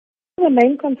The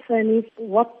main concern is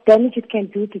what damage it can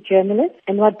do to journalists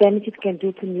and what damage it can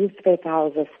do to newspaper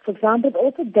houses. For example, it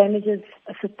also damages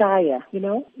a satire,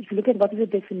 If you look at what is the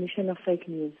definition of fake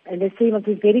news, and they say it must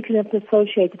be very clearly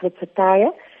associated with satire,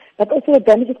 but also the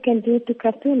damage it can do to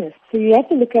cartoonists. So you have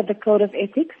to look at the code of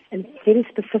ethics, and it's very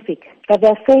specific. But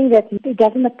they're saying that it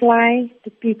doesn't apply to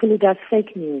people who do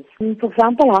fake news. For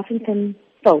example, Huffington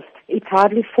Post, it's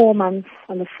hardly 4 months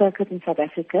on the circuit in South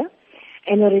Africa,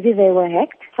 and already they were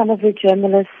hacked. Some of the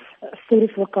journalists'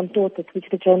 stories were contorted, which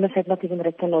the journalists had not even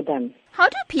written or done. How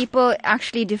do people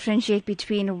actually differentiate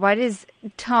between what is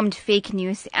termed fake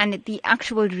news and the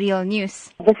actual real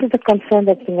news? This is the concern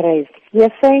that's been raised. We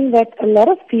are saying that a lot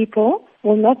of people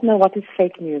will not know what is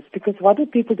fake news, because what do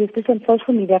people do, especially on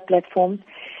social media platforms?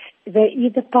 They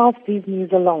either pass these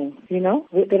news along, They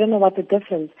don't know what the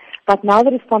difference. But now the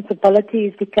responsibility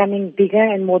is becoming bigger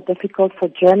and more difficult for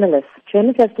journalists.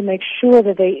 Journalists have to make sure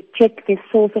that they check their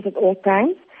sources at all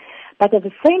times. But at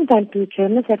the same time, too,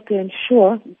 journalists have to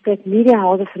ensure that media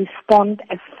houses respond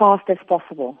as fast as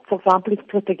possible. For example, if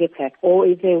Twitter gets hacked, or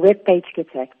if their web page gets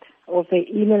hacked, or if their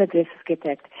email addresses get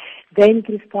hacked, they need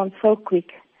to respond so quick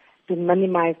to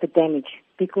minimize the damage,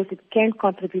 because it can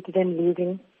contribute to them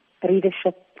losing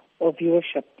readership or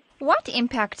viewership. What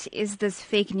impact is this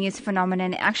fake news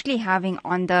phenomenon actually having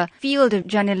on the field of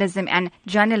journalism and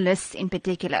journalists in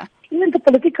particular? Even the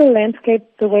political landscape,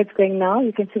 the way it's going now,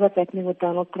 you can see what's happening with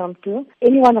Donald Trump too.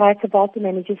 Anyone writes about him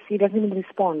and he doesn't even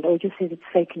respond, or just says it's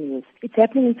fake news. It's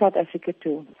happening in South Africa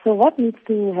too. So what needs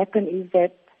to happen is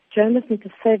that journalists need to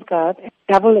safeguard and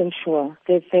double ensure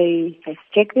that they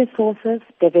check their sources,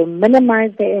 that they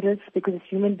minimize the errors, because as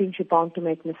human beings you're bound to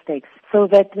make mistakes, so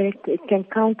that it can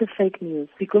counter fake news.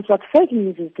 Because what fake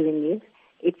news is doing is,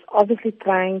 it's obviously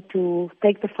trying to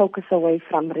take the focus away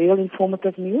from real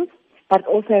informative news, but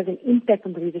also has an impact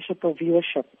on the readership or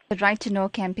viewership. The Right to Know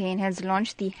campaign has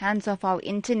launched the Hands Off Our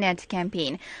Internet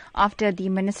campaign after the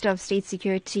Minister of State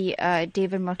Security,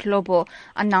 David Mahlobo,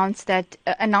 announced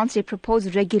a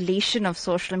proposed regulation of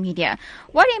social media.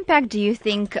 What impact do you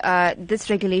think this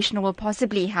regulation will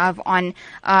possibly have on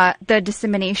the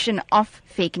dissemination of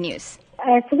fake news?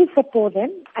 I fully support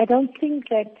them. I don't think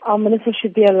that our minister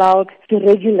should be allowed to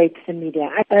regulate the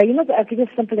media. I'll give you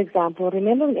a simple example.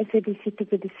 Remember when SABC took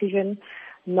the decision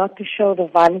not to show the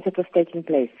violence that was taking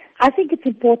place? I think it's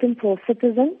important for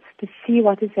citizens to see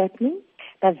what is happening,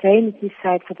 but they need to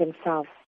decide for themselves.